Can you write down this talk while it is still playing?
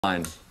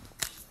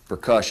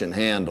percussion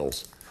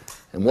handles.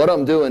 And what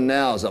I'm doing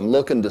now is I'm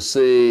looking to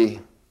see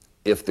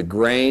if the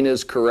grain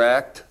is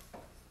correct.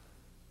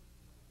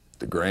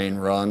 The grain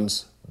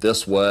runs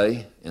this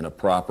way in a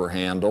proper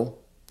handle.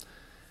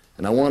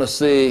 And I want to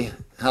see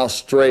how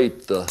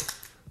straight the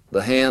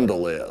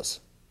handle is.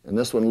 And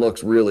this one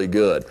looks really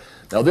good.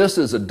 Now this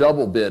is a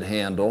double bit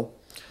handle,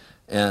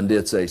 and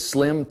it's a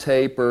slim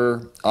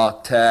taper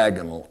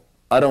octagonal.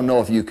 I don't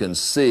know if you can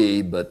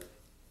see, but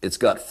it's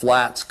got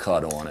flats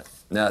cut on it.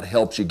 And that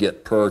helps you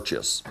get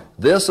purchase.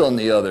 This, on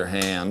the other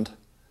hand,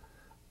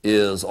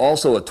 is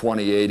also a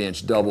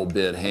 28-inch double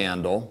bit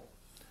handle.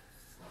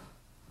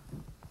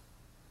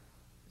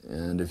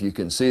 And if you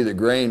can see, the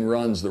grain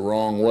runs the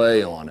wrong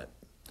way on it.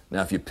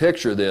 Now if you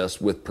picture this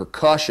with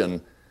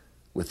percussion,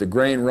 with the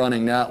grain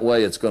running that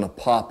way, it's going to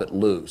pop it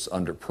loose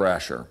under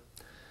pressure.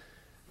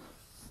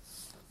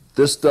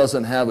 This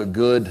doesn't have a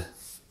good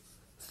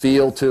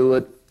feel to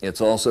it.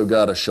 It's also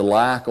got a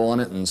shellac on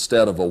it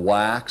instead of a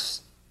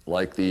wax,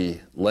 like the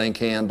link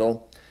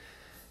handle.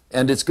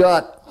 And it's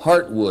got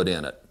heartwood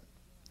in it.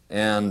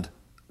 And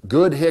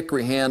good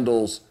hickory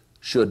handles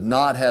should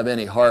not have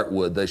any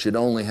heartwood. They should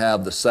only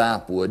have the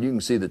sapwood. You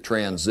can see the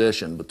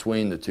transition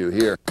between the two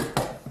here.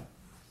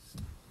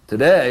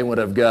 Today, what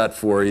I've got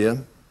for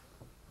you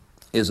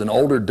is an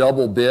older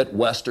double bit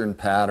Western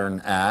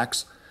pattern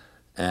axe,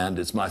 and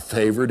it's my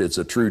favorite. It's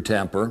a true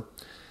temper.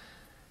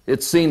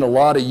 It's seen a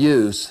lot of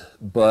use,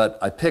 but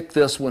I picked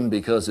this one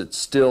because it's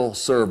still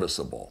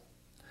serviceable.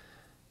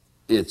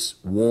 It's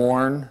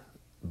worn,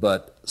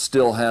 but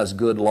still has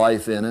good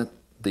life in it.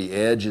 The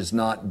edge is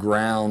not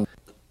ground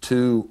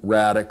too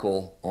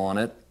radical on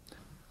it.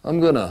 I'm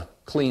going to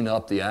clean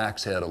up the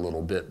axe head a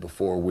little bit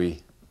before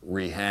we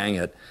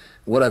rehang it.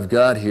 What I've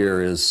got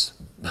here is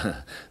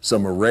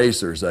some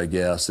erasers, I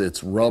guess.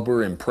 It's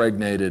rubber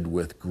impregnated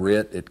with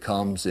grit. It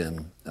comes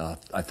in,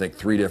 I think,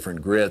 3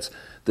 different grits.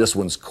 This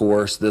one's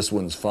coarse, this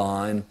one's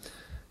fine.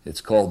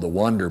 It's called the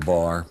Wonder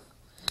Bar.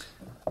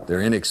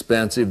 They're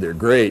inexpensive, they're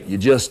great. You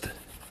just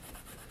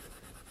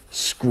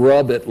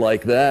scrub it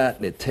like that,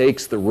 and it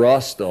takes the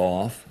rust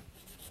off,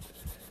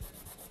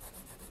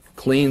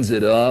 cleans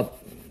it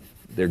up.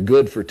 They're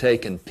good for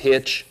taking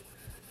pitch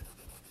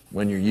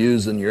when you're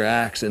using your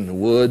axe in the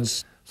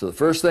woods. So the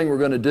first thing we're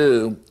going to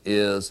do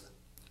is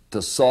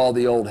to saw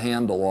the old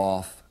handle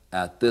off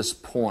at this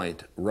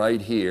point right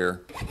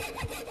here.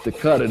 To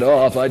cut it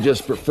off, I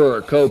just prefer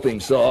a coping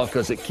saw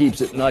because it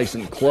keeps it nice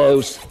and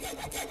close.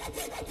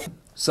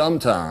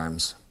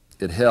 Sometimes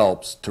it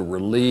helps to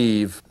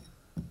relieve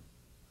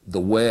the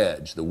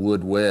wedge, the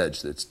wood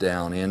wedge that's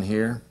down in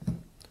here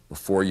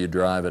before you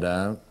drive it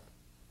out.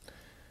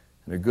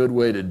 And a good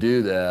way to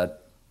do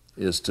that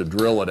is to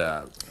drill it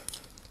out.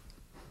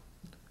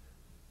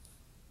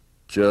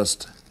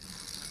 Just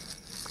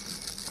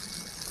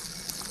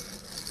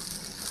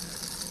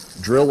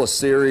drill a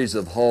series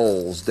of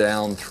holes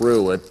down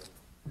through it.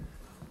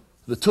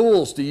 The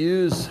tools to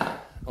use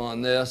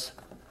on this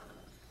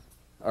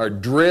are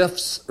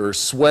drifts or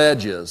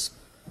swedges.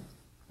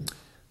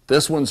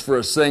 This one's for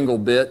a single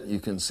bit. You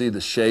can see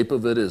the shape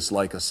of it is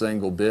like a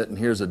single bit. And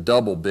here's a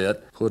double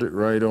bit. Put it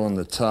right on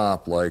the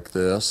top like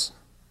this.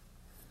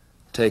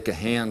 Take a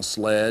hand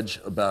sledge,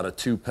 about a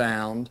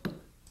 2-pound,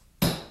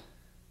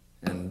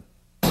 and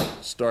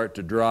start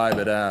to drive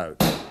it out.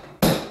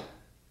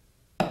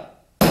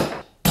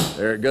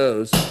 There it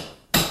goes.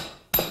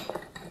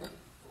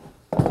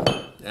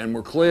 And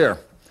we're clear.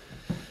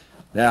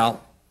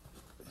 Now,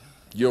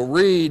 you'll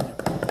read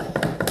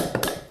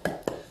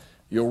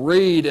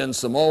in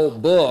some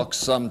old books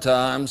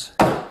sometimes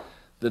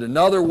that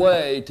another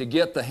way to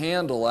get the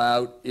handle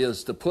out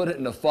is to put it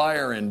in a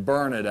fire and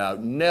burn it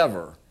out.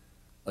 Never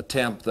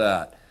attempt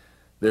that.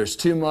 There's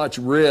too much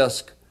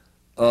risk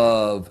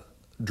of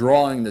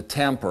drawing the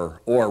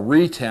temper or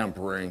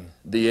retempering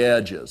the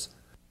edges.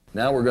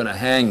 Now we're going to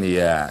hang the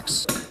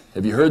axe.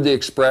 Have you heard the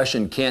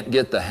expression, can't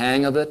get the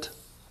hang of it?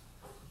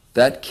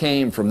 That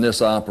came from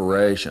this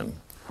operation.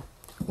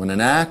 When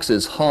an axe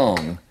is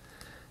hung,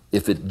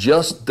 if it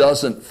just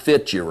doesn't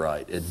fit you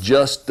right, it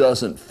just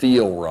doesn't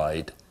feel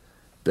right,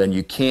 then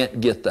you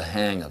can't get the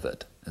hang of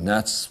it. And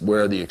that's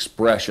where the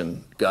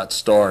expression got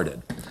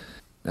started.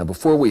 Now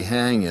before we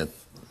hang it,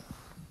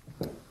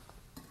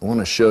 I want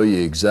to show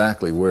you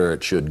exactly where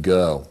it should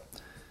go.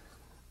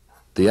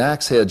 The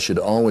axe head should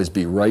always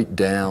be right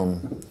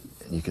down.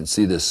 You can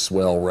see this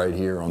swell right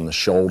here on the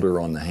shoulder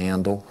on the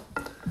handle.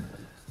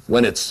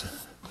 When it's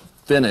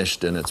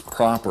finished and it's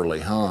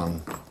properly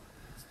hung,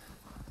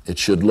 it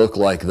should look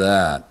like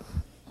that,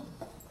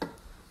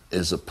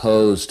 as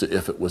opposed to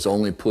if it was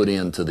only put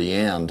into the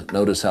end.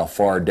 Notice how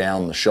far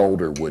down the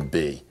shoulder would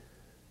be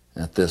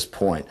at this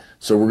point.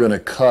 So we're going to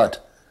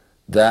cut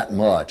that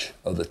much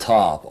of the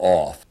top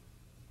off.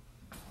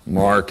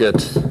 Mark it.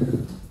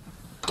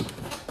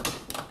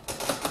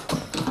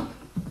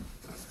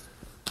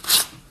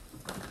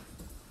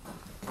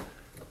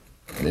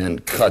 Then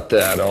cut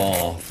that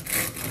off.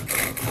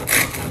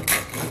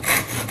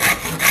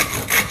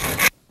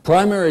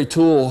 Primary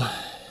tool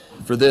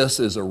for this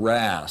is a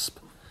rasp.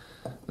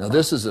 Now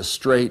this is a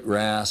straight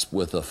rasp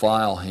with a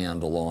file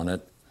handle on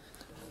it.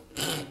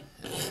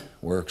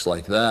 Works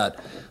like that.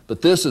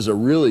 But this is a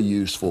really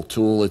useful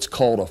tool. It's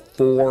called a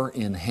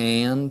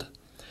 4-in-hand,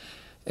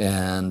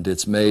 and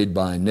it's made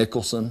by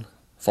Nicholson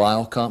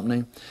File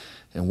Company.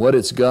 And what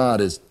it's got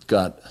is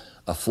got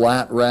a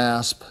flat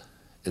rasp,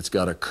 it's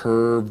got a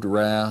curved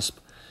rasp,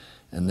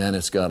 and then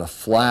it's got a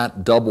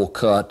flat double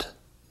cut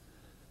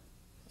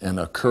and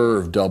a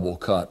curved double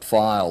cut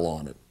file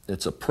on it.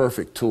 It's a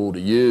perfect tool to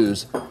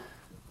use,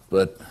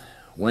 but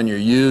when you're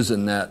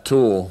using that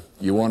tool,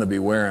 you want to be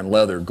wearing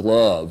leather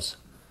gloves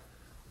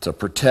to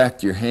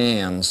protect your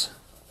hands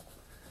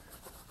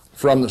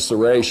from the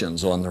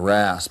serrations on the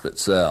rasp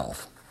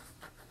itself.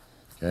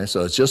 Okay,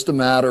 so it's just a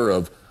matter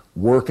of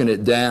working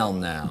it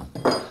down now.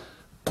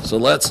 So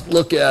let's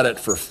look at it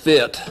for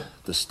fit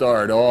to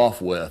start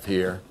off with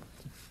here.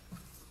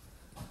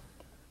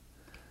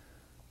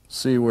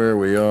 See where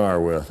we are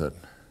with it.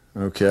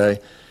 Okay,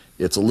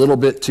 it's a little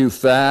bit too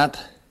fat,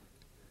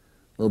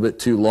 a little bit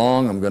too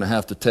long. I'm going to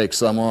have to take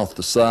some off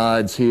the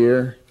sides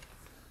here.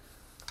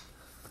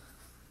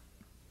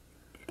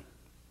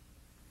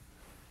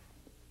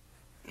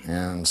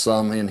 And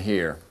some in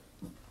here.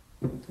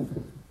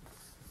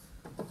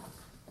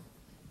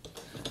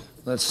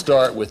 Let's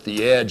start with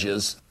the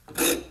edges.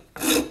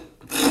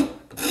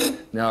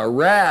 Now a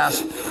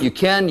rasp you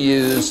can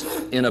use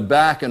in a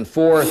back and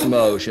forth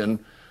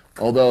motion,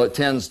 although it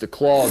tends to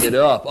clog it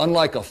up,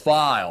 unlike a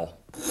file,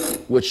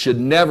 which should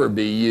never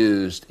be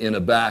used in a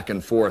back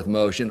and forth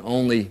motion,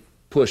 only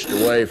pushed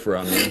away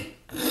from you.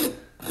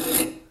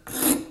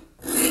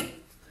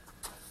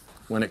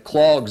 When it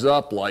clogs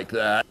up like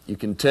that, you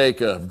can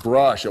take a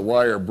brush, a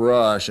wire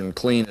brush, and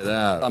clean it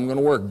out. I'm going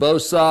to work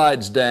both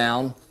sides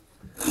down,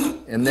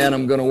 and then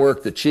I'm going to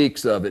work the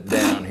cheeks of it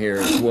down here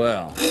as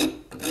well.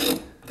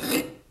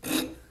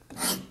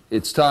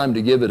 It's time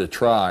to give it a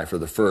try for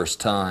the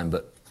first time,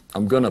 but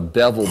I'm going to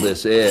bevel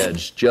this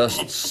edge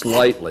just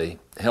slightly,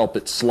 help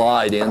it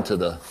slide into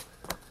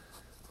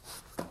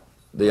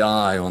the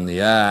eye on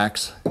the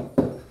axe.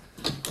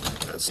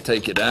 Let's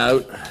take it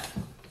out.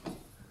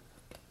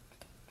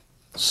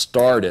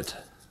 Start it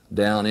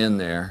down in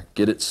there,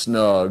 get it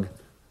snug,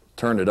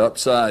 turn it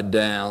upside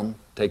down,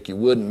 take your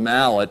wooden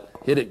mallet,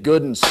 hit it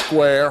good and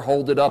square,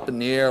 hold it up in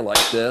the air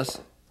like this.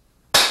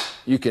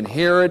 You can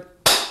hear it,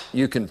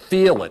 you can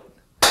feel it.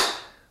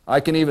 I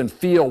can even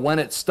feel when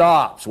it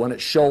stops, when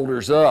it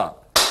shoulders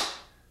up.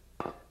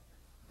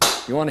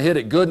 You want to hit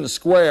it good and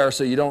square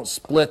so you don't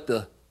split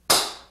the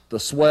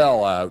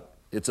swell out.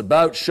 It's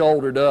about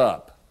shouldered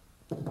up.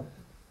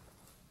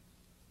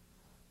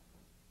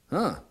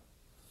 Huh.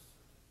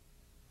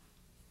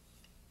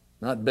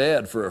 Not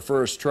bad for a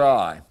first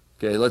try.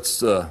 Okay,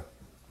 let's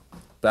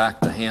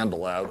back the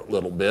handle out a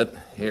little bit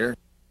here.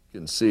 You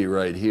can see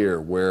right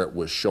here where it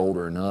was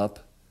shouldering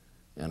up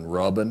and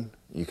rubbing.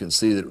 You can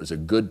see that it was a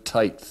good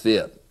tight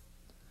fit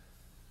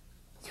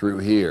through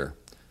here.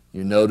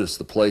 You notice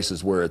the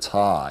places where it's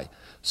high.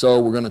 So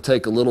we're going to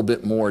take a little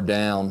bit more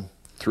down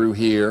through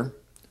here,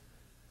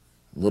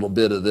 a little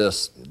bit of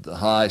this, the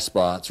high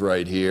spots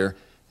right here,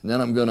 and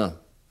then I'm going to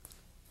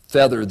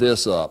feather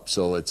this up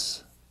so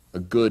it's a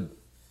good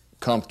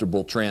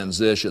comfortable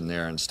transition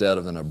there instead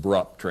of an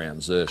abrupt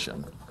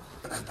transition.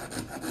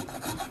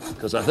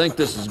 Because I think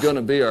this is going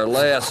to be our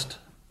last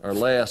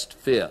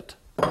fit.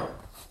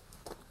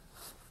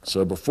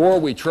 So before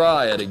we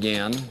try it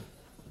again,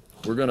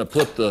 we're going to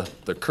put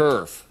the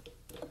kerf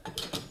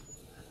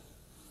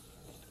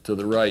to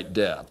the right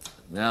depth.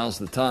 Now's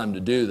the time to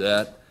do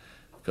that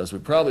because we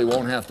probably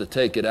won't have to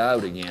take it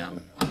out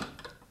again.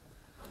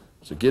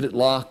 So get it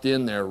locked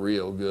in there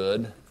real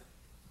good.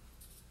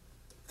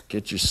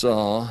 Get your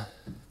saw,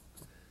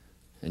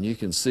 and you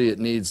can see it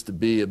needs to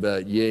be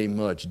about yay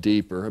much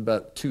deeper,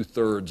 about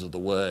 2/3 of the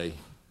way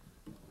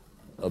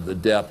of the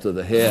depth of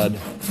the head.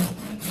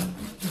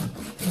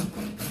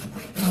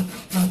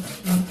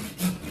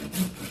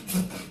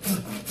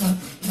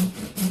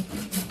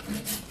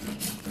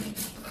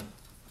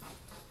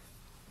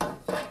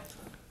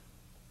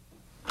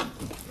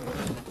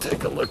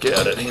 Take a look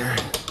at it here.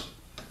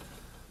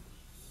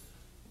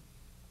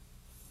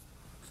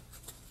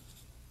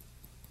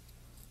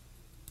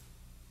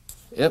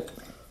 Yep.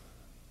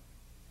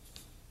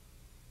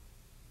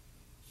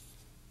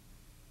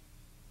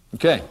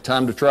 Okay,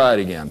 time to try it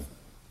again.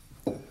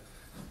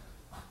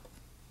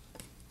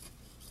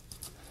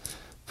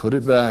 Put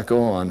it back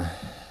on.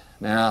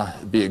 Now,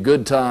 it'd be a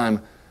good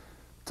time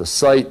to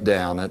sight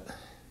down it.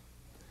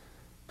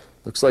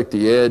 Looks like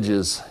the edge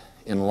is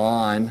in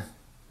line,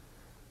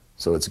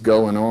 so it's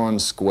going on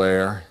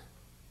square.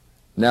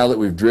 Now that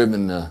we've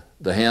driven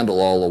the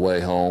handle all the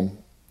way home,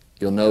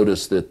 you'll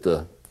notice that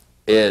the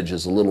edge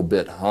is a little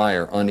bit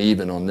higher,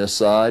 uneven on this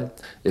side.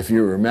 If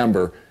you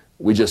remember,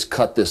 we just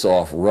cut this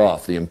off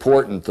rough. The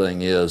important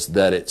thing is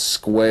that it's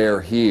square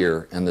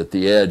here and that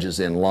the edge is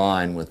in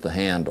line with the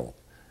handle.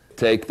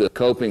 Take the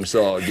coping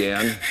saw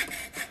again,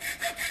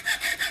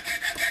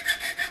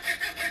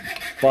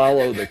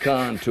 follow the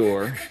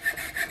contour,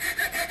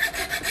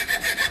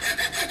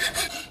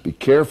 Be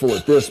careful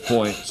at this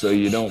point so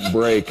you don't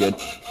break it.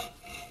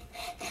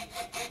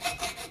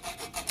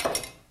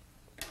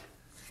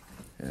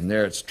 And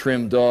there it's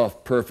trimmed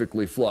off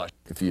perfectly flush.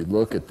 If you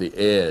look at the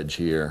edge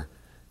here,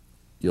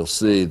 you'll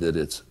see that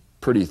it's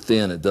pretty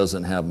thin. It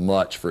doesn't have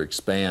much for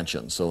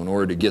expansion. So in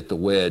order to get the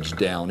wedge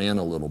down in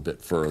a little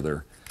bit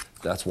further,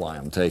 that's why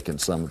I'm taking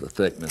some of the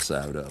thickness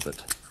out of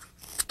it.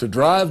 To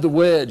drive the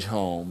wedge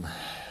home,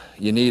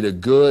 you need a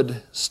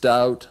good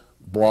stout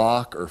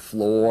block or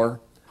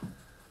floor.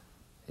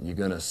 And you're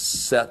going to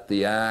set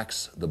the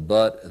axe, the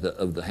butt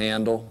of the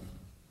handle,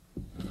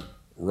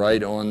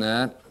 right on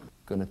that. I'm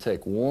going to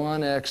take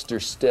one extra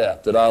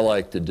step that I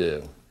like to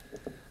do.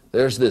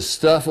 There's this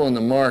stuff on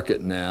the market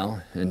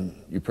now, and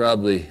you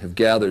probably have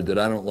gathered that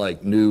I don't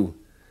like new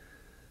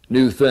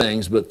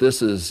things, but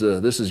this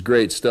is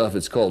great stuff.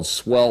 It's called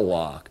swell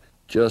lock.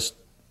 Just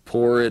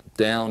pour it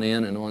down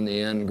in and on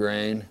the end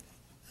grain,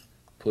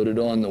 put it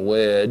on the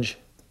wedge.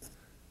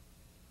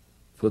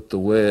 Put the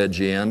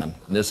wedge in, and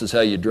this is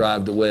how you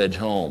drive the wedge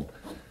home.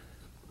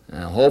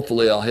 Now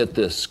hopefully I'll hit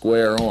this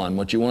square on.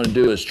 What you want to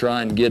do is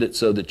try and get it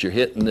so that you're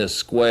hitting this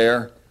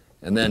square,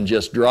 and then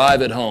just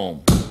drive it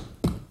home.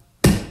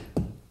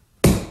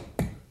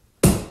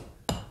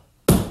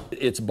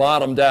 It's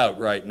bottomed out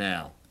right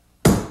now.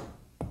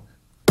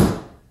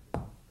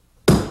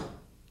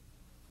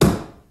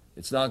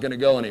 It's not going to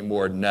go any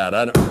more than that.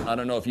 I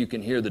don't know if you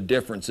can hear the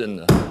difference in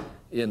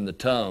the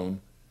tone,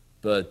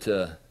 but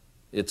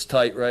it's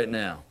tight right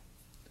now.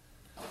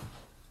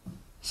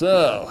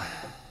 So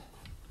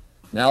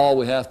now all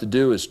we have to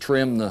do is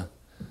trim the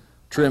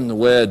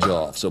wedge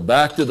off. So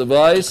back to the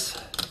vise.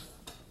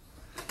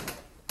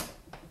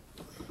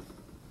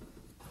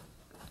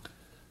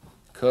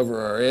 Cover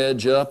our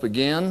edge up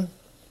again.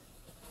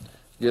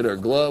 Get our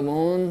glove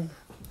on,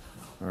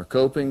 our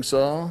coping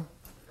saw.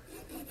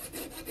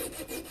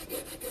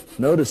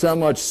 Notice how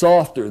much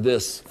softer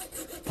this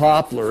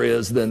poplar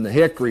is than the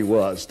hickory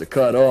was to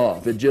cut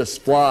off. It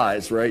just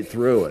flies right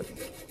through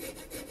it.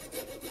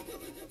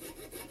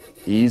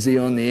 Easy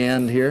on the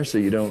end here so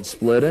you don't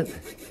split it.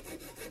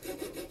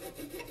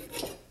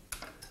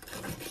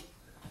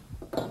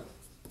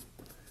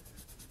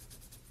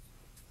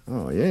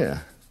 Oh yeah.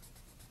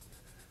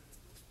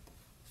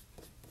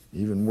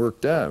 Even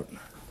worked out.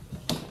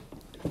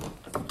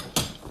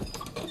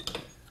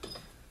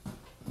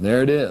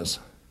 There it is.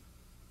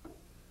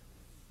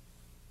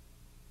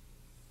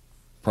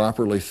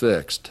 Properly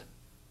fixed,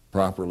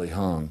 properly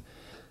hung.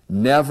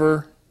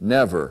 Never,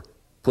 never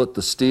put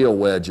the steel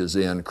wedges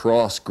in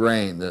cross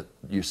grain that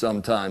you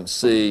sometimes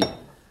see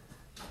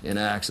in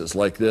axes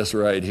like this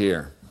right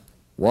here.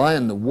 Why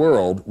in the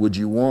world would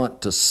you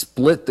want to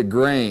split the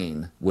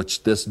grain,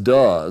 which this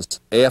does,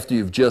 after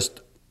you've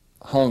just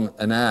hung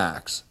an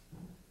axe?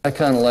 I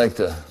kind of like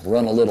to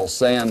run a little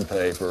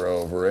sandpaper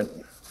over it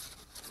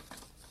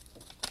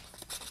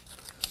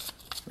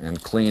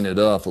and clean it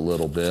up a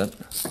little bit.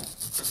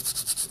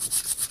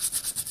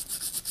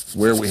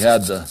 Where we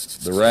had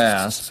the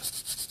rasp.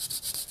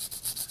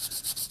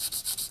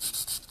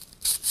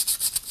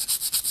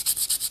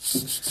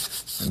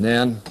 And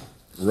then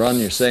run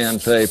your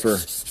sandpaper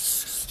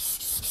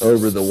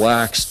over the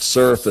waxed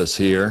surface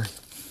here.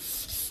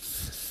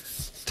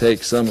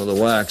 Take some of the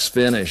wax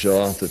finish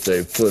off that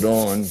they've put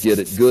on, get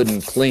it good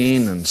and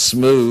clean and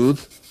smooth.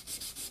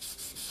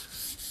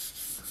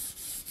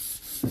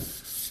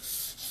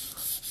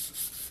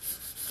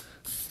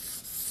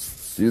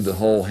 Do the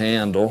whole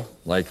handle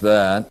like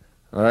that.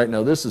 All right,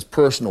 now this is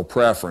personal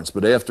preference,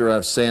 but after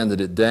I've sanded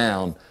it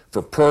down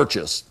for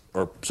purchase,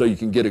 or so you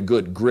can get a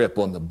good grip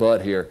on the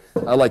butt here,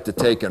 I like to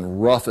take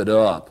and rough it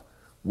up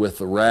with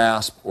the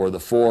rasp or the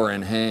 4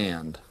 in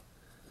hand.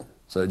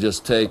 So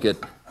just take it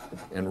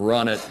and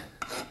run it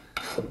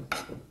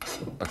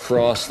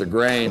across the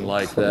grain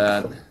like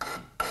that.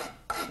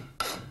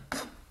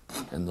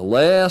 And the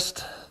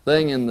last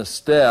thing in the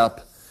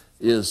step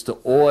is to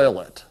oil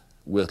it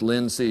with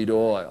linseed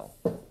oil.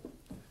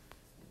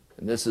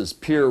 And this is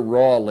pure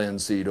raw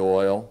linseed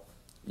oil.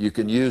 You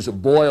can use a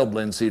boiled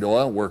linseed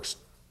oil, works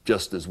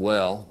just as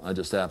well. I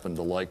just happen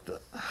to like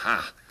the,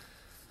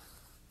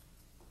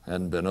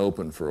 hadn't been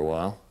open for a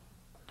while.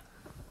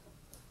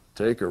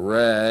 Take a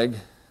rag,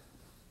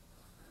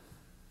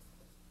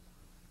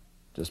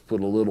 just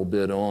put a little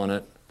bit on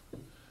it,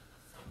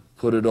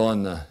 put it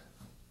on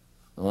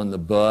the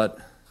butt,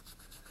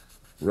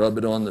 rub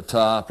it on the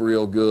top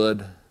real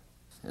good,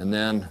 and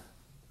then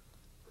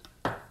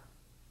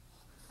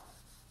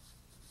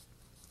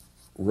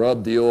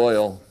rub the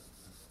oil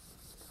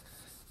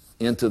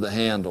into the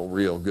handle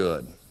real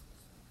good.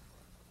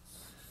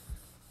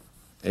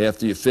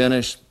 After you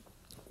finish,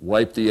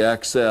 wipe the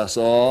excess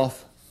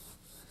off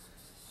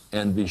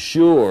and be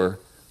sure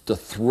to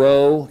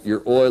throw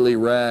your oily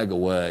rag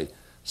away.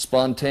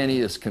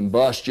 Spontaneous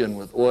combustion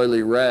with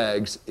oily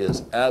rags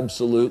is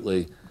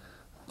absolutely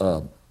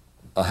a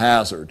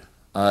hazard.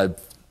 I've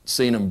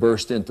seen them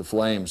burst into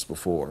flames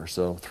before,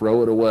 so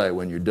throw it away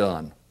when you're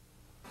done.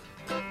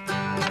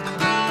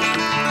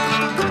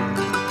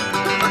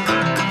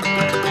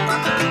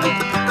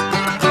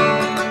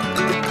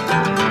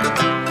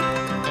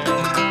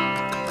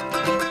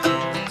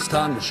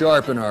 time to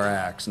sharpen our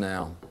axe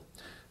now.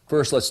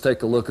 First, let's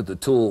take a look at the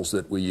tools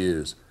that we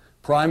use.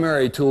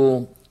 Primary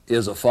tool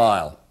is a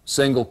file.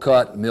 Single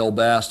cut mill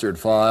bastard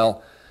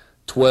file,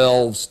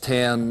 12s,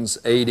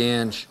 10s,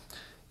 8-inch.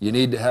 You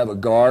need to have a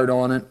guard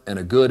on it and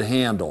a good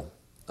handle.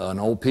 An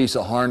old piece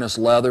of harness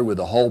leather with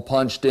a hole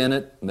punched in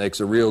it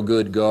makes a real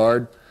good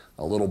guard.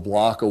 A little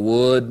block of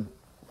wood,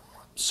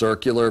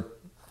 circular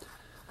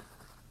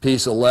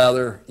piece of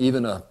leather,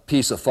 even a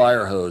piece of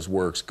fire hose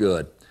works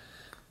good.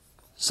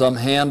 Some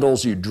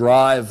handles you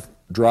drive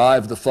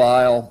the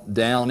file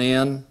down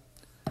in.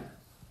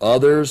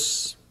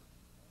 Others,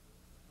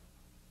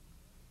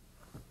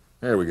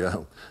 there we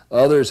go.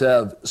 Others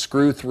have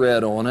screw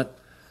thread on it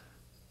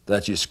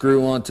that you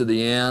screw onto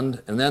the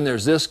end. And then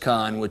there's this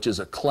kind, which is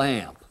a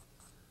clamp.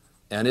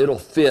 And it'll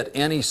fit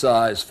any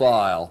size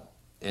file,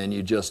 and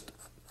you just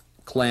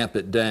clamp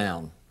it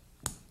down.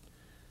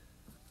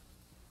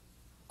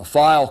 A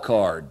file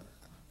card,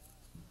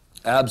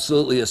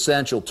 absolutely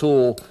essential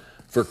tool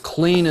for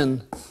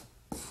cleaning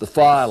the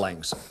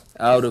filings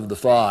out of the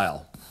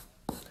file.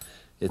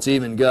 It's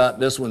even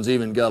got, this one's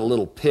even got a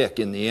little pick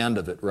in the end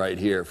of it right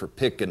here for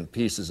picking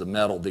pieces of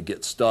metal that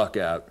get stuck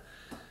out.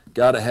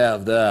 Got to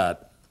have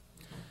that.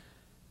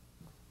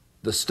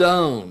 The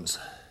stones.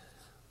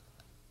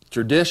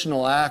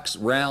 Traditional axe,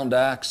 round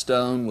axe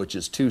stone, which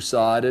is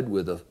two-sided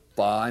with a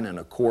fine and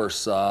a coarse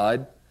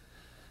side.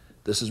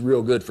 This is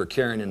real good for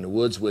carrying in the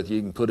woods with you.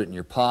 You can put it in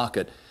your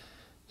pocket.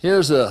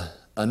 Here's a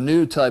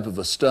new type of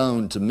a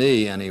stone, to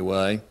me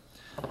anyway,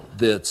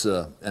 that's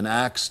an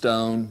axe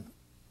stone,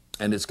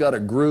 and it's got a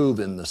groove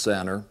in the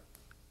center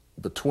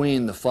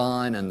between the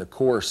fine and the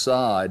coarse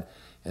side,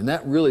 and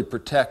that really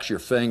protects your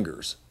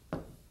fingers.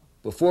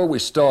 Before we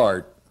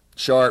start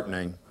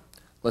sharpening,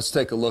 let's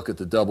take a look at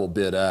the double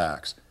bit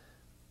axe.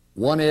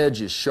 One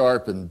edge is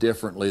sharpened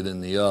differently than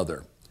the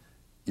other.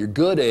 Your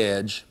good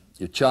edge,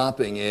 your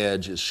chopping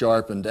edge, is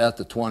sharpened at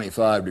the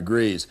 25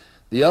 degrees.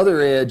 The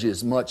other edge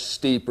is much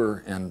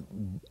steeper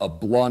and a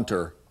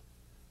blunter,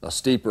 a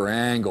steeper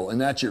angle, and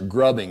that's your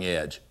grubbing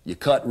edge. You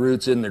cut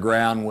roots in the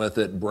ground with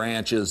it,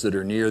 branches that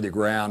are near the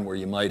ground where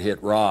you might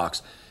hit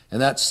rocks,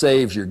 and that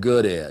saves your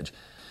good edge.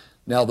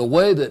 Now the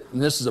way that,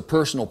 and this is a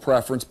personal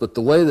preference, but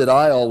the way that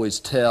I always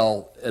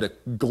tell at a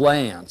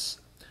glance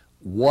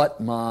what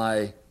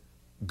my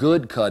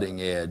good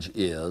cutting edge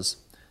is,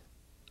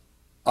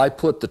 I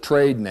put the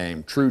trade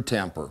name, True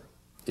Temper.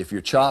 If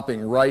you're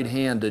chopping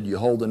right-handed, you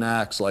hold an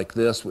axe like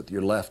this with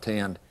your left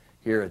hand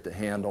here at the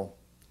handle,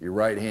 your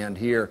right hand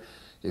here.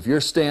 If you're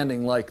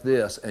standing like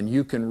this and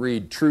you can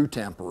read True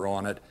Temper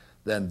on it,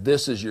 then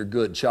this is your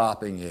good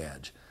chopping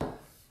edge.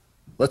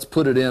 Let's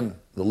put it in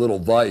the little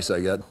vise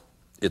I got.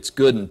 It's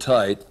good and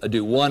tight. I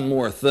do one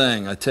more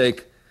thing. I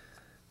take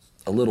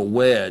a little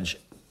wedge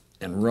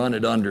and run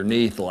it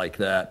underneath like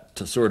that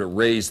to sort of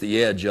raise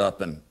the edge up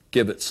and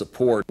give it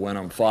support when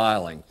I'm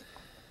filing.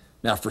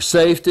 Now for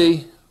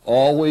safety,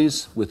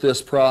 always with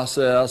this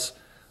process,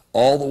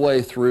 all the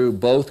way through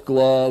both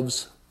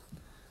gloves,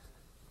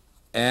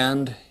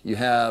 and you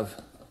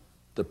have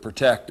the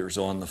protectors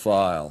on the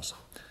files.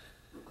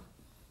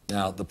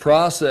 Now the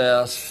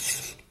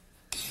process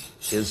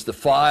is to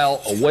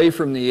file away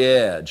from the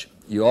edge.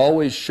 You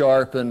always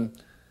sharpen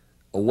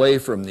away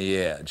from the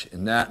edge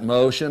in that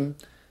motion.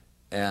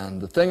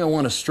 And the thing I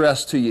want to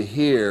stress to you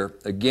here,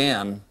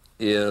 again,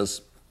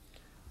 is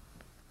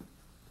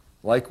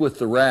like with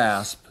the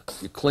rasp,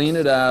 you clean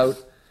it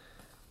out,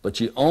 but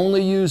you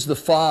only use the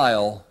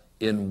file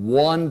in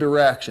one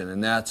direction,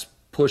 and that's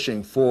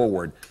pushing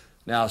forward.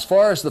 Now, as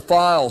far as the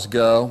files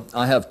go,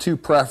 I have two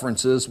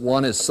preferences.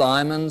 One is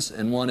Simon's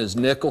and one is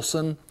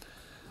Nicholson,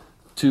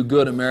 two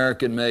good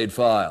American-made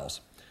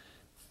files.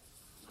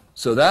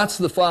 So that's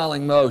the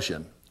filing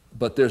motion,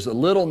 but there's a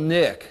little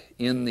nick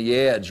in the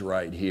edge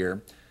right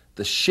here.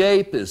 The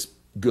shape is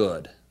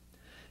good.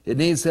 It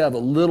needs to have a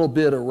little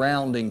bit of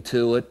rounding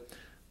to it,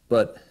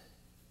 but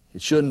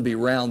it shouldn't be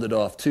rounded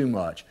off too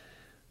much.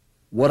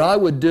 What I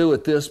would do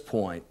at this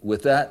point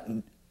with that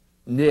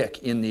nick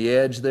in the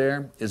edge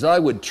there is I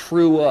would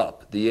true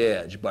up the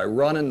edge by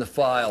running the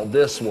file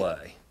this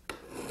way.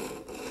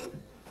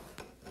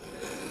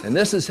 And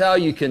this is how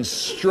you can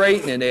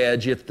straighten an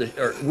edge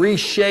or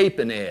reshape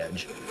an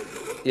edge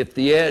if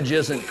the edge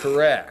isn't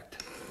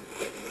correct.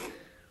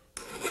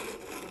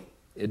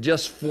 It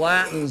just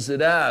flattens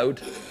it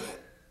out,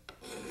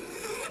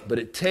 but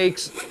it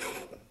takes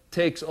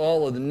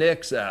all of the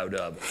nicks out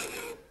of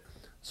it.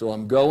 So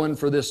I'm going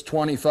for this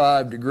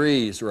 25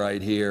 degrees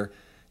right here,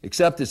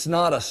 except it's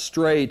not a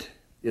straight,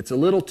 it's a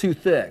little too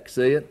thick,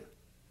 see it?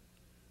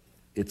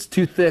 It's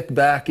too thick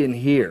back in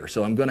here,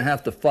 so I'm going to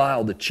have to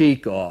file the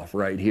cheek off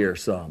right here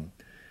some.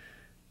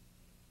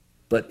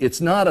 But it's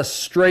not a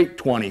straight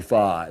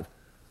 25.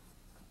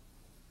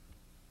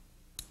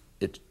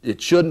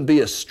 It shouldn't be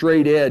a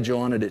straight edge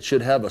on it. It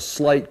should have a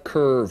slight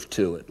curve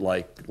to it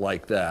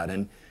like that,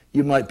 and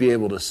you might be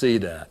able to see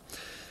that.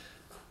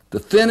 The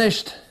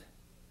finished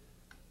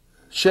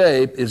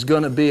shape is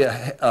going to be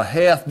a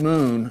half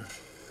moon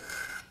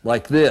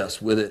like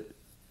this, with it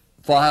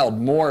filed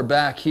more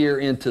back here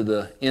into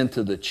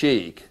the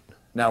cheek.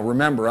 Now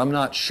remember, I'm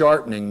not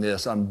sharpening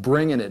this, I'm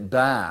bringing it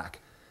back.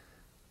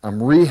 I'm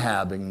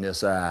rehabbing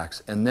this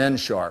axe and then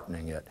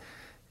sharpening it.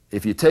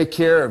 If you take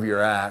care of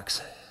your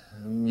axe,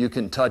 you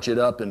can touch it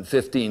up in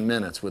 15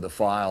 minutes with a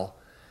file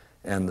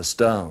and the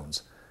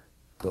stones.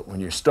 But when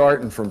you're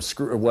starting from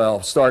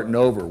starting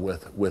over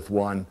with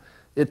one,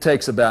 it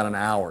takes about an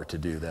hour to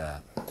do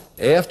that.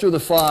 After the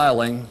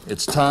filing,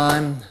 it's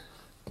time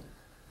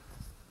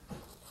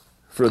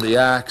for the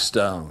axe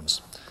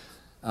stones.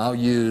 I'll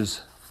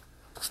use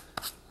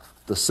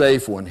the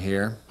safe one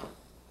here.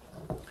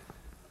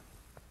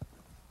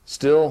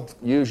 Still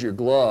use your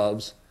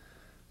gloves.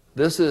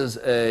 This is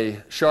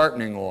a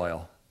sharpening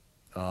oil.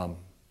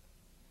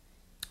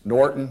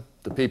 Norton,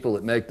 the people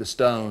that make the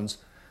stones,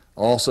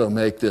 also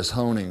make this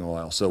honing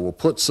oil. So we'll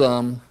put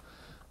some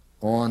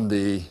on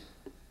the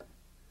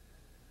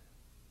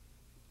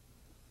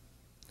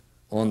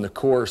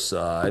coarse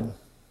side,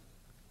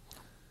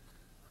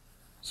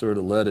 sort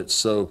of let it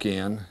soak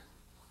in,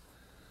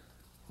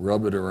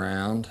 rub it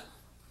around.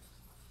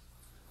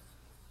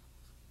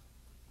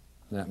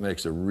 That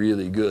makes a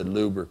really good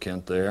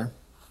lubricant there.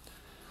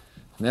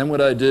 And then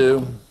what I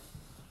do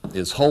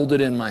is hold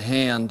it in my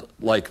hand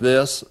like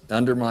this,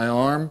 under my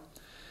arm,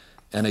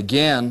 and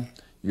again,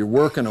 you're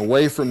working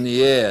away from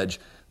the edge,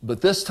 but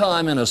this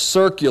time in a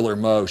circular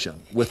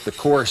motion with the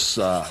coarse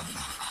side.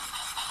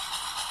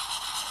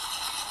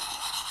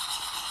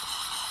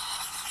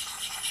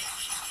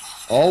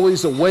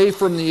 Always away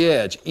from the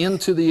edge,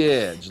 into the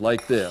edge,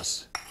 like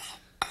this.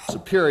 So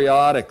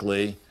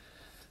periodically,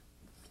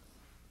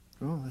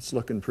 oh, that's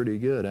looking pretty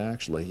good,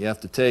 actually. You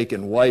have to take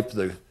and wipe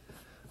the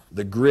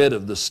grit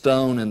of the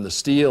stone and the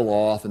steel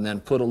off and then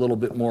put a little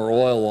bit more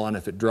oil on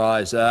if it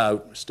dries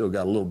out. Still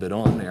got a little bit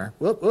on there.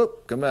 Whoop,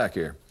 whoop, come back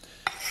here.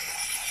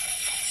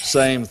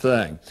 Same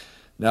thing.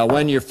 Now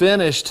when you're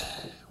finished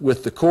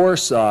with the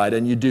coarse side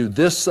and you do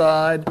this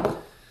side,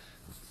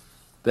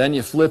 then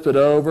you flip it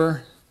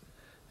over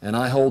and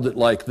I hold it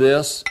like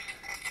this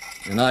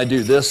and I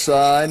do this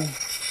side,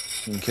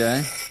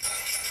 okay,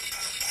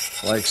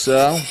 like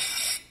so.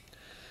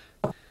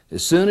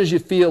 As soon as you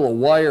feel a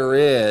wire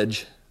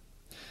edge,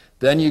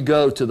 then you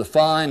go to the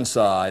fine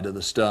side of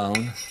the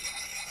stone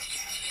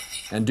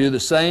and do the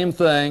same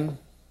thing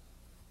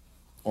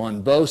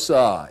on both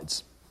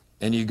sides.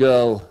 And you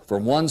go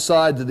from one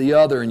side to the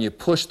other and you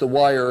push the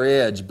wire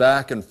edge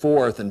back and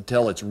forth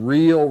until it's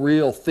real,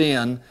 real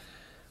thin.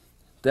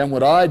 Then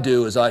what I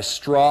do is I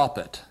strop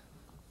it.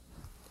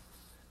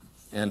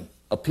 And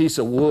a piece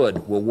of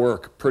wood will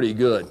work pretty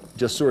good.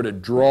 Just sort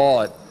of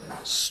draw it,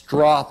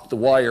 strop the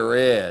wire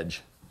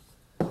edge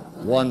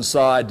one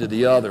side to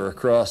the other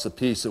across a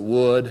piece of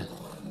wood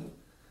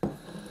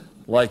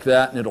like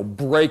that, and it'll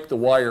break the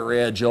wire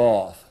edge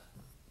off.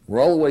 We're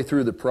all the way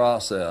through the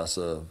process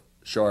of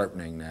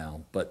sharpening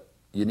now, but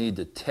you need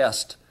to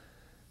test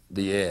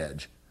the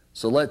edge.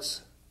 So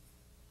let's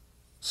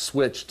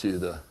switch to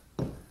the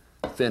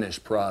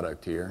finished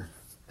product here.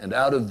 And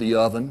out of the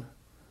oven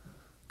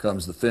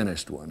comes the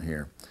finished one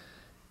here.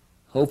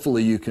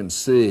 Hopefully you can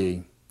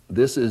see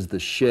this is the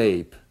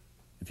shape.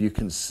 If you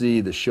can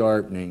see the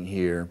sharpening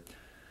here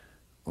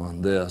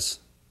on this,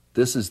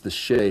 this is the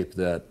shape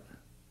that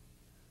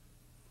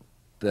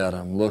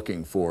I'm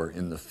looking for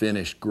in the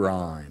finished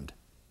grind.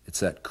 It's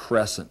that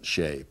crescent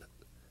shape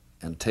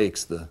and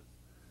takes the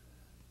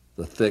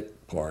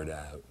thick part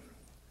out.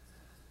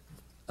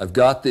 I've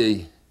got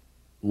the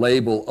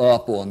label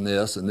up on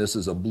this, and this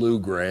is a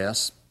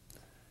bluegrass.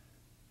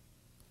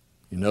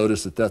 You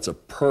notice that that's a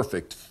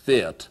perfect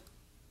fit.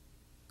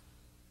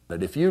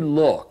 But if you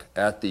look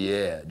at the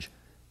edge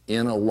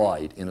in a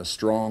light, in a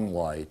strong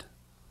light,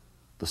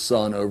 the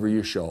sun over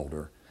your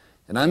shoulder,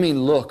 and I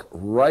mean look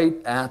right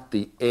at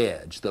the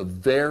edge, the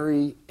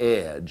very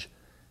edge,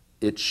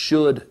 it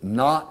should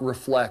not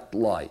reflect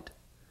light.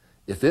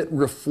 If it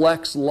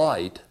reflects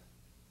light,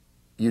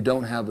 you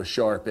don't have a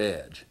sharp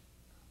edge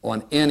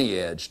on any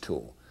edge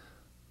tool.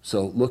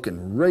 So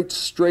looking right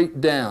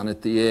straight down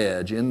at the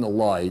edge in the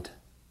light,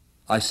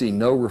 I see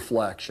no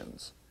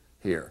reflections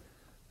here.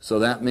 So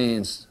that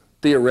means,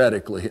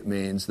 theoretically, it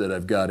means that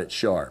I've got it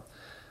sharp.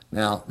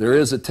 Now, there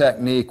is a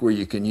technique where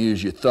you can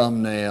use your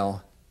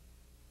thumbnail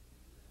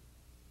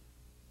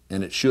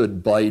and it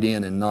should bite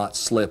in and not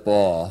slip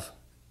off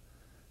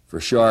for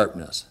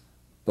sharpness.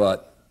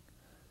 But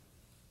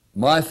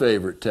my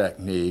favorite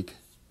technique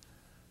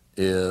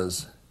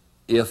is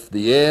if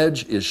the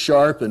edge is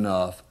sharp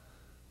enough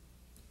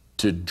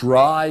to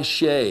dry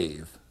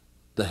shave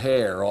the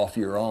hair off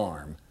your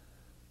arm,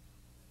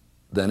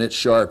 then it's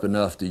sharp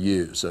enough to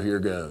use. So here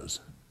goes.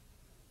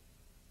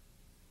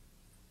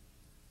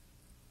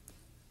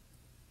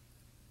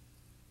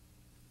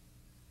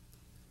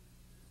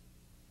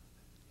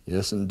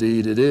 Yes,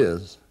 indeed it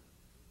is.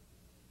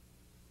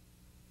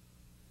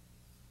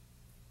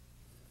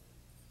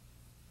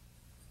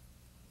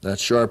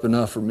 That's sharp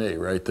enough for me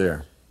right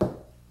there.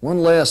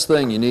 One last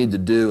thing you need to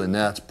do, and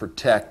that's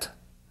protect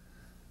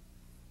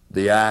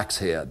the axe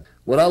head.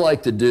 What I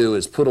like to do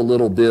is put a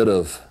little bit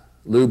of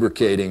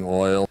lubricating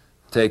oil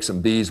take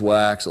some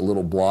beeswax, a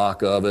little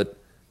block of it.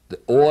 The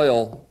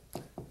oil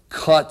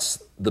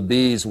cuts the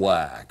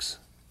beeswax.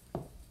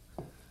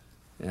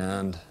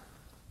 And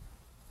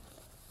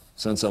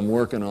since I'm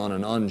working on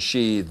an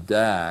unsheathed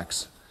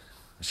axe,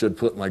 I should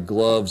put my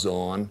gloves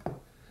on.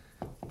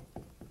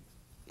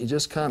 You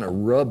just kind of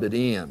rub it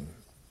in.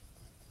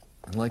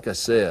 And like I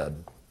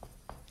said,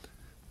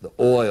 the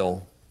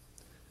oil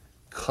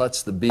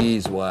cuts the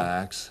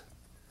beeswax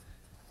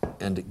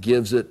and it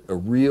gives it a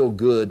real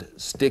good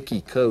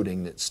sticky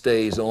coating that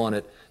stays on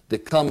it,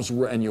 that comes,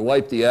 and you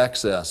wipe the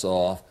excess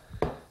off,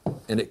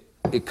 and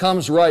it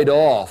comes right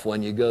off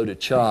when you go to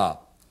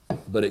chop,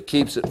 but it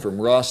keeps it from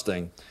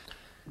rusting.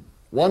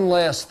 One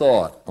last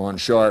thought on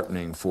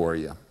sharpening for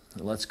you.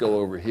 Let's go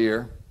over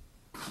here.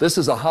 This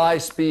is a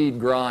high-speed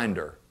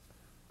grinder.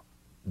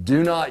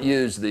 Do not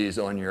use these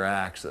on your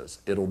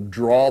axes. It'll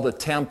draw the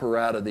temper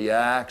out of the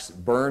axe,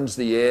 burns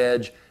the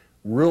edge,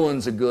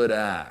 ruins a good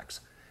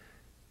axe.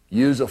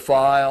 Use a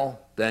file,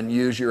 then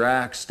use your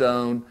axe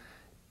stone.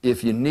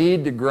 If you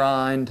need to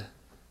grind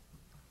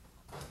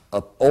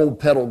an old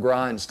pedal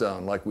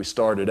grindstone like we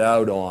started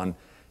out on,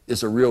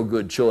 it's a real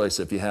good choice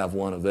if you have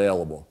one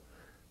available.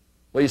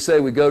 What do you say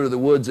we go to the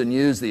woods and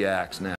use the axe now?